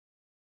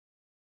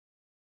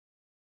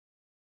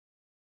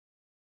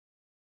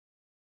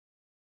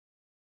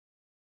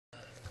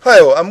Hi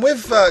all, I'm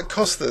with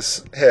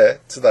Kostas here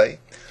today,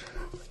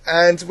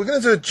 and we're going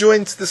to do a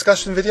joint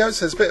discussion video,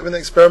 so it's a bit of an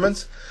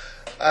experiment.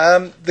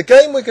 The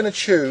game we're going to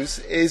choose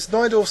is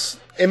Najdorf's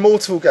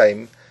Immortal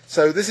game.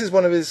 So this is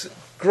one of his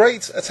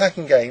great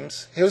attacking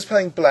games. He was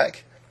playing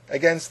black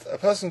against a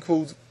person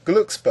called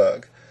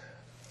Glucksberg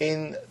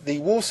in the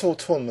Warsaw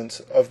tournament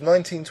of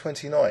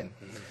 1929.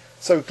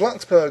 So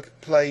Glucksberg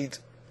played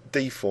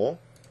d4,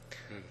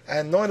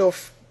 and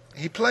Najdorf,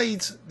 he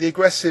played the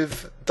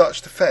aggressive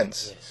Dutch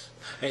defence. Yes.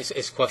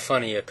 It's quite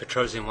funny.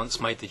 Petrosian once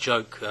made the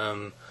joke: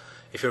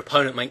 if your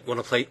opponent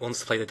wants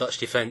to play the Dutch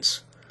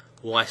defence,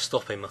 why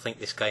stop him? I think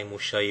this game will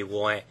show you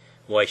why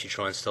you should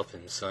try and stop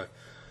him. So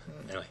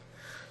anyway.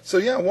 So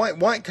yeah,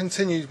 White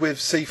continued with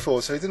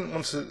c4. So he didn't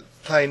want to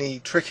play any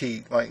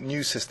tricky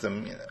new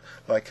system,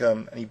 like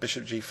any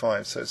bishop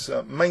g5. So it's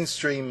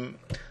mainstream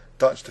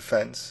Dutch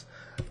defence,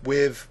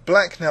 with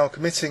Black now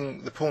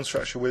committing the pawn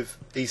structure with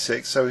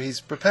e6. So he's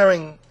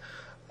preparing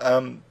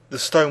the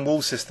stone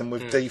wall system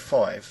with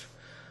d5.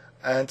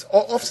 And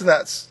often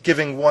that's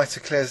giving White a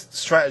clear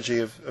strategy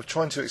of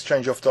trying to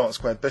exchange off dark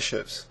squared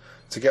bishops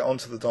to get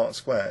onto the dark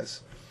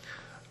squares.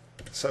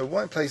 So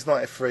White plays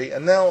knight f3,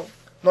 and now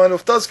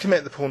Najdorf does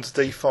commit the pawn to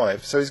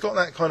d5. So he's got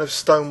that kind of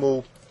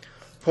stonewall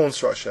pawn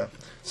structure.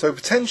 So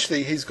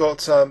potentially he's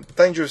got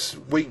dangerous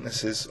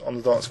weaknesses on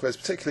the dark squares,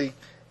 particularly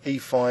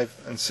e5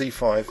 and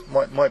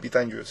c5 might be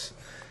dangerous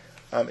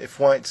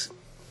if White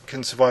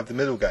can survive the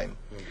middle game.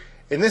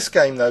 In this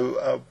game,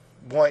 though,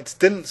 White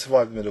didn't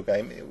survive the middle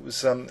game. It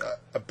was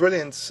a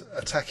brilliant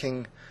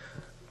attacking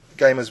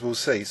game, as we'll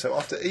see. So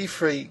after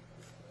e3,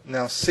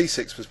 now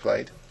c6 was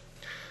played.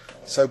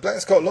 So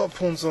Black's got a lot of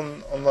pawns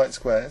on light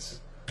squares.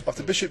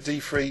 After bishop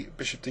d3,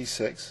 bishop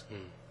d6.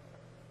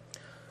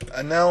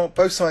 And now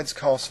both sides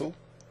castle.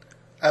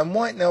 And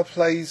White now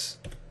plays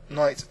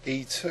knight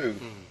e2.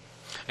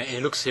 And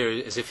it looks here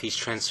as if he's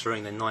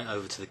transferring the knight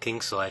over to the king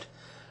side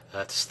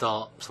to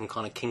start some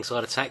kind of king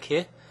side attack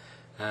here.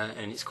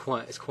 And it's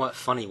quite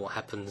funny what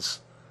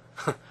happens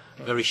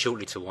very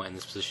shortly to White in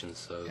this position.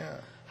 So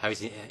how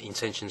his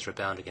intentions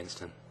rebound against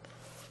him.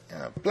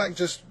 Yeah, Black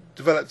just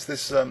developed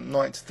this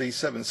knight to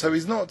d7. So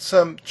he's not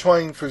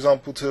trying, for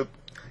example, to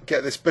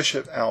get this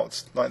bishop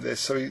out like this.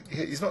 So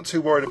he's not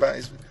too worried about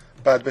his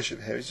bad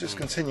bishop here. He's just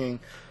continuing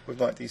with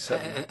knight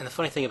d7. And the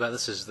funny thing about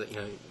this is that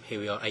here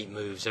we are, 8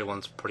 moves.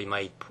 Everyone's probably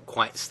made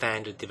quite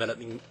standard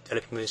developing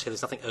moves here.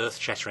 There's nothing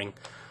earth-shattering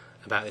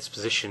about this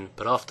position,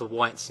 but after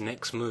White's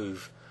next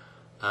move,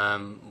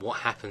 what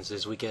happens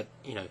is we get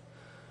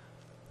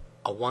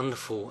a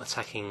wonderful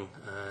attacking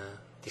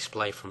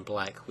display from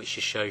Black, which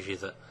just shows you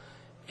that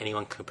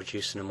anyone can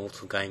produce an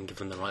immortal game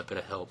given the right bit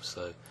of help.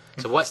 So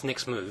White's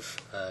next move,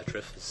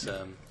 Drift, is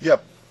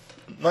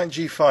knight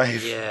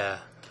g5. Yeah,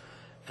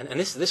 and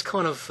this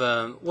kind of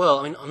well,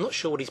 I mean, I'm not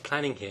sure what he's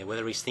planning here.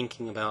 Whether he's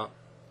thinking about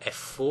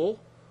f4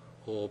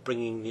 or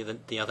bringing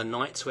the other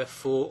knight to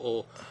f4,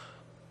 or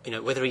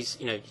whether he's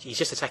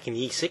just attacking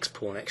the e6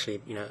 pawn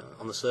actually,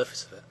 on the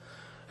surface of it.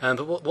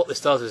 But what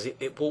this does is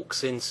it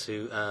walks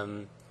into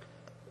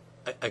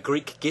a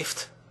Greek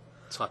gift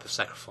type of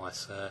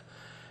sacrifice.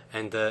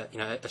 And as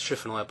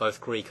Shrif and I are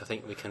both Greek, I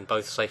think we can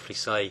both safely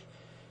say you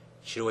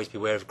should always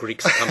beware of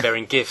Greeks that come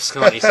bearing gifts,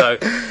 can't you?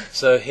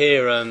 So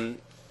here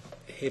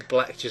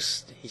Black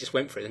just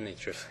went for it, didn't he,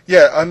 Shrif?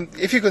 Yeah.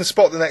 If you can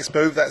spot the next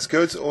move, that's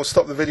good. Or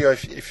stop the video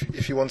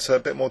if you want a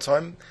bit more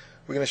time.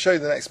 We're going to show you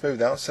the next move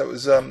now. So it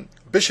was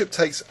bishop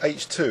takes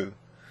h2.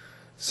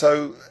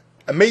 So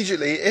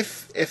immediately,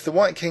 if the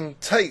White king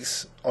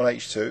takes on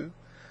h2,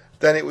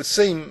 then it would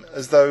seem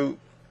as though,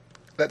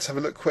 let's have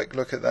a quick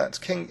look at that.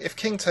 If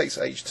king takes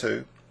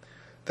h2,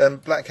 then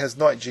Black has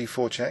knight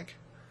g4 check,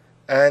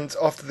 and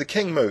after the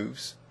king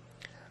moves,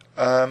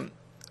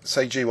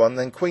 say g1,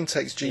 then queen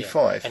takes g5.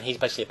 Yeah. And he's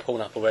basically a pawn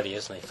up already,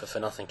 isn't he, for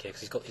nothing here,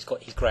 because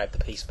he's grabbed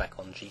the piece back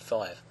on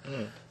g5.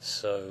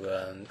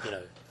 So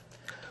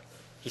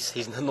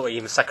he's not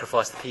even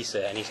sacrificed the piece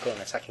there, and he's got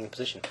an attacking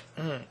position.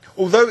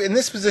 Although in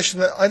this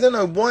position, I don't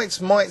know, White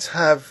might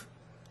have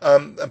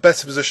a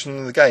better position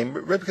in the game.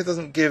 Rybka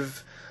doesn't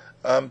give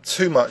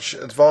too much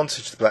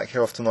advantage to Black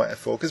here after knight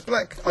f4, because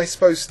Black, I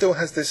suppose, still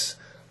has this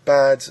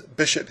bad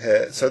bishop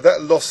here. So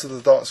that loss of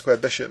the dark square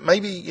bishop,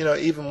 maybe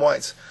even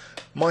White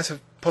might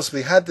have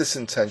possibly had this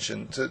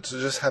intention to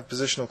just have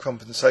positional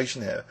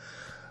compensation here.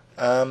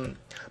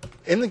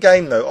 In the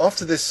game, though,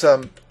 after this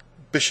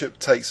bishop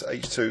takes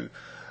h2,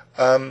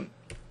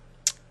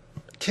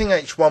 king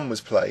h1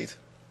 was played,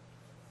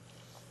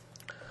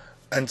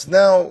 and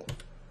now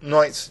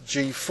knight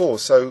g4.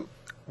 So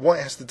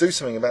White has to do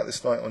something about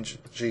this knight on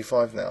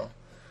g5 now,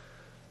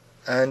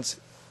 and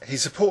he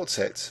supports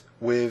it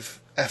with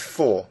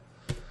f4.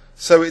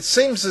 So it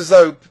seems as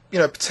though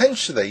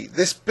potentially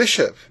this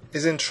bishop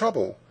is in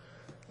trouble.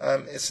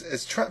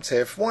 It's trapped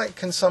here. If White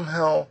can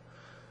somehow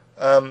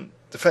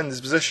defend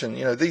his position,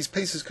 these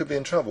pieces could be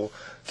in trouble.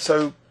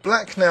 So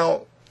Black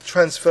now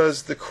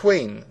transfers the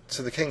queen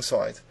to the king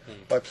side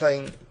by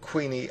playing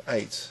queen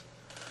e8.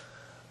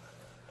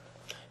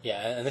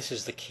 Yeah, and this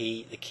is the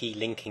key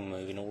linking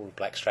move in all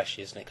black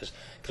strategy, isn't it? Because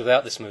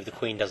without this move, the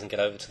queen doesn't get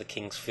over to the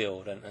king's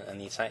field,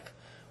 and the attack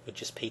would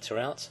just peter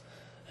out.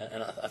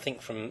 And I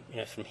think from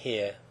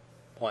here,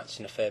 white's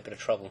in a fair bit of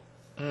trouble.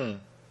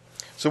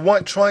 So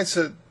white tried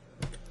to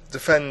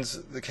defend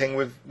the king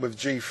with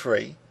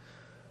g3,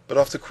 but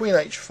after queen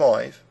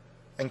h5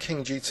 and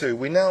king g2,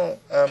 we now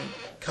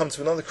come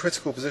to another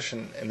critical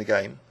position in the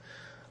game.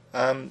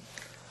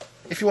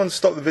 If you want to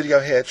stop the video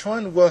here, try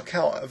and work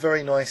out a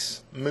very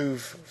nice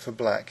move for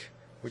black,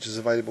 which is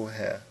available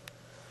here.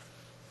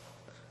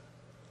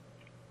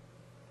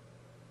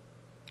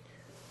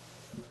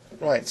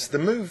 Right, so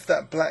the move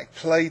that black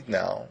played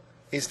now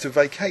is to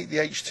vacate the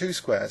h2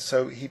 square.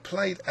 So he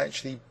played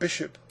actually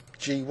bishop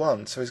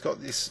g1, so he's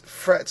got this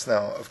threat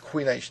now of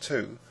queen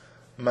h2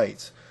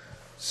 mate.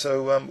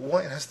 So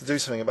white has to do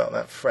something about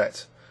that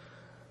threat.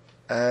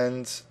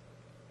 And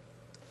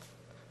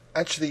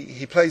actually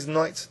he plays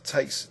knight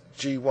takes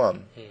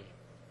g1.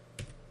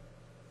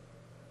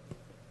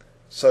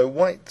 So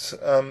white,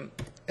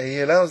 he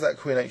allows that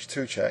queen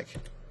h2 check,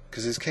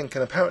 because his king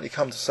can apparently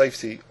come to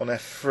safety on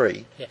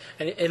f3. Yeah,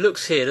 and it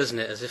looks here, doesn't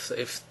it, as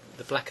if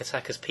the black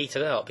attack has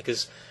petered out,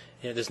 because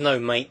there's no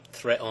mate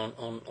threat on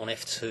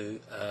f2.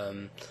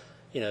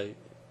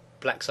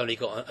 Black's only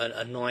got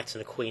a knight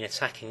and a queen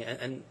attacking,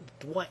 and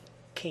the white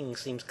king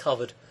seems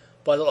covered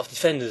by a lot of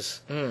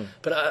defenders.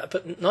 But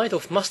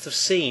Najdorf must have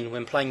seen,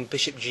 when playing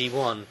bishop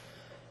g1,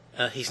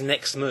 his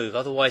next move.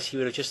 Otherwise, he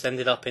would have just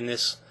ended up in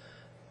this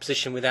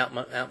position without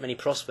many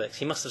prospects.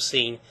 He must have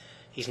seen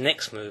his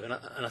next move, and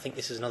I think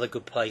this is another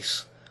good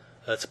place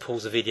to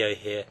pause the video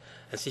here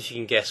and see if you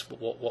can guess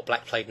what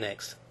black played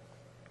next.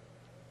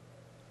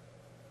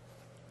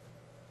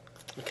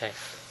 Okay,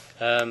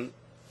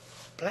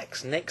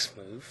 black's next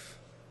move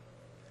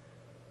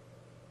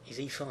is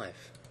e5.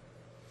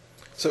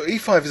 So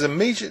e5 is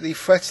immediately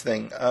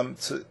threatening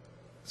to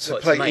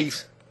play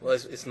e5. Well,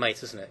 it's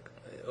mate, isn't it?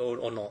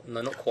 Or not?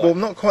 No, not quite. Well,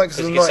 not quite,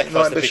 because the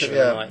knight bishop.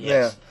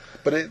 Yeah.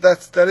 But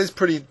that is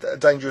pretty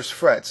dangerous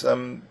threat.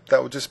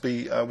 That would just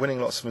be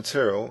winning lots of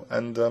material,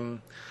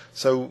 and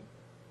so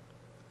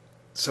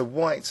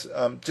white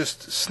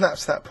just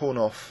snaps that pawn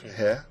off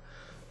here.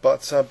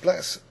 But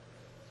black's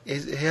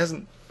he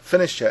hasn't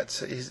finished yet.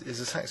 His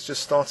attack's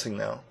just starting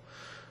now.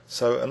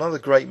 So another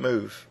great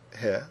move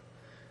here,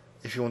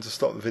 if you want to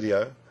stop the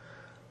video.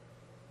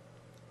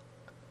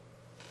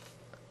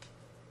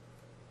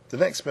 The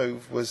next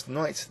move was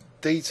knight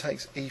d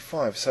takes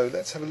e5. So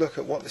let's have a look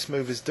at what this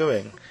move is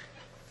doing.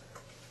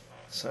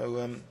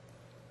 So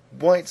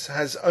white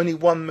has only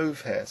one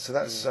move here, so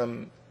that's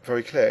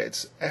very clear.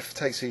 It's f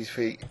takes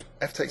e3,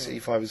 f takes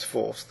e5 is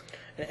forced.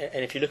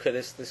 And if you look at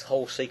this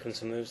whole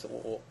sequence of moves that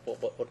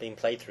what being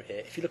played through here,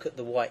 if you look at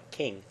the white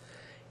king,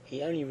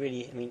 he only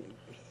really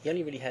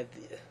had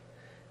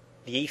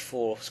the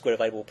e4 square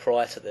available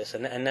prior to this,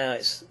 and now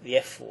it's the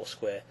f4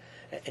 square.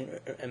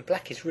 And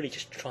black is really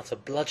just trying to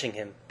bludgeon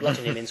him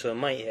into a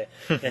mate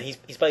here.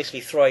 He's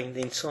basically throwing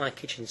the entire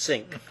kitchen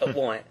sink at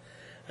white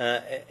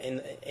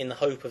in the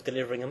hope of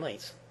delivering a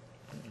mate.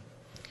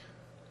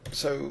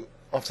 So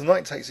after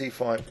knight takes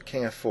e5,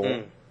 king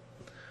f4.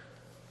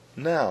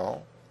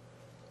 Now,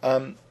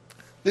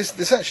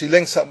 this actually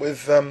links up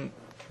with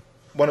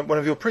one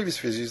of your previous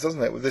videos,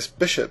 doesn't it? With this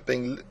bishop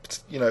being,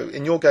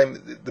 in your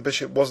game the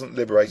bishop wasn't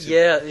liberated.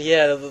 Yeah.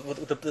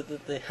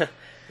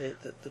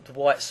 The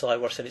white side,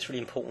 where I said it's really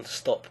important to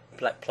stop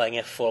black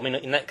playing f4. I mean,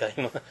 in that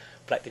game,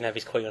 black didn't have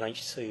his queen on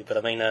h2, but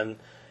I mean,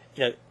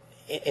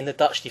 in the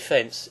Dutch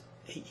defence,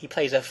 he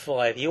plays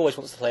f5. He always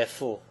wants to play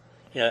f4.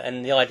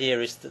 And the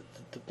idea is that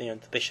the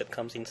bishop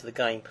comes into the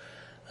game.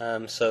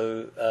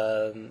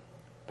 So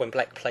when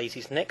black plays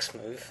his next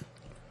move,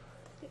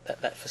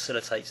 that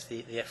facilitates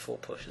the f4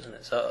 push, isn't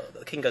it? So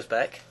the king goes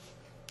back.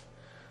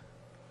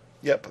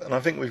 Yep, and I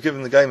think we've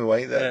given the game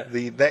away. That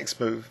the next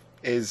move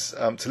is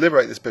to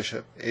liberate this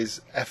bishop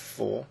is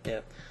f4.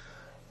 Yeah.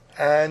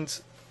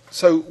 And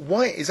so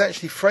white is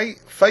actually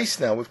faced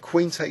now with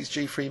queen takes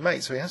g3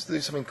 mate, so he has to do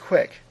something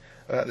quick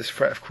about this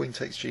threat of queen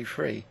takes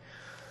g3.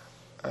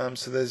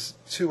 So there's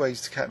two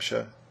ways to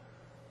capture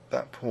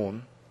that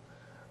pawn,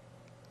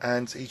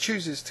 and he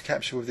chooses to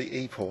capture with the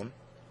e pawn.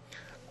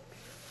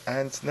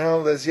 And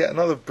now there's yet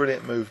another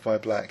brilliant move by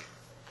black.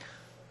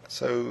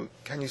 So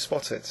can you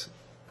spot it?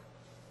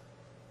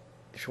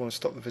 If you want to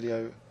stop the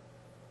video.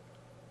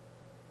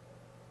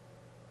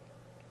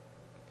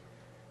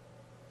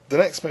 The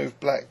next move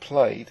black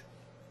played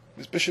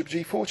was bishop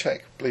g4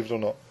 check, believe it or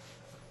not.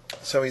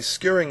 So he's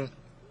skewering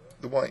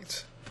the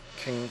white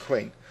king and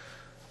queen.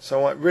 So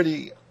white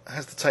really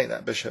has to take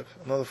that bishop,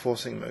 another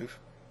forcing move.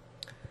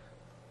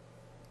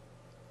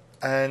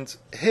 And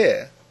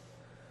here,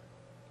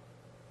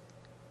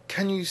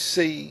 can you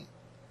see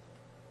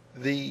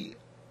the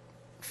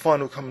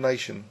final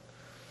combination?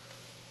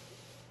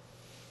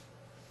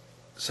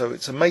 So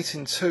it's a mate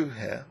in 2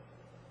 here,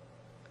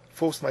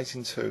 forced mate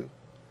in 2.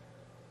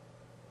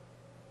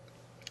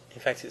 In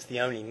fact, it's the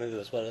only move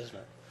as well, isn't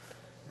it?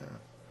 Yeah.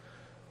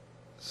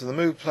 So the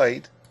move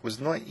played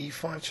was knight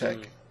e5 check.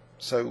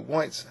 So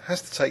white has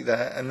to take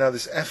that, and now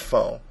this F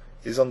file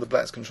is under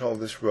black's control of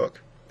this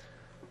rook.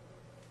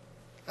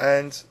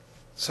 And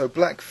so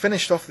black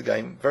finished off the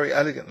game very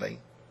elegantly.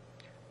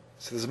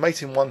 So there's a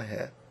mate in 1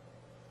 here.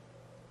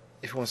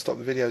 If you want to stop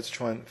the video to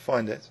try and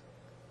find it.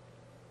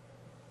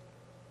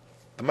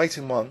 The mate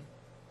in 1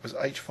 was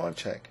H5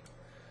 check.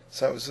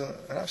 So it was an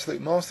absolute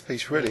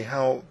masterpiece, really,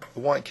 how the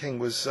white king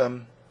was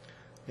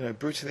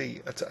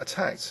brutally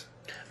attacked.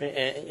 I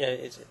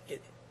mean,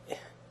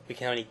 we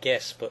can only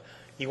guess, but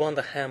you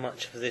wonder how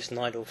much of this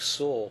Najdorf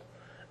saw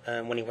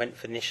when he went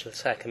for the initial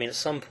attack. I mean, at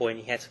some point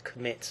he had to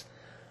commit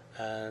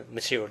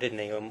material, didn't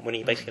he? When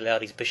he basically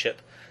allowed his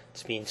bishop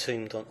to be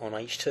entombed on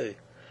H2.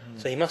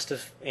 So he must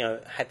have,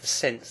 had the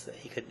sense that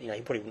he could, he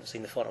probably wouldn't have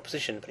seen the final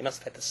position, but he must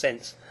have had the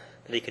sense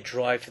that he could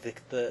drive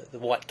the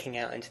white king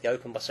out into the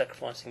open by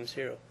sacrificing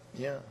material.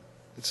 Yeah,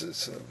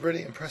 it's a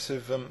really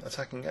impressive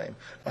attacking game.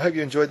 I hope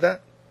you enjoyed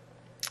that.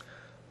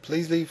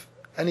 Please leave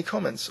any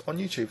comments on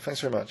YouTube.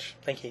 Thanks very much.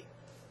 Thank you.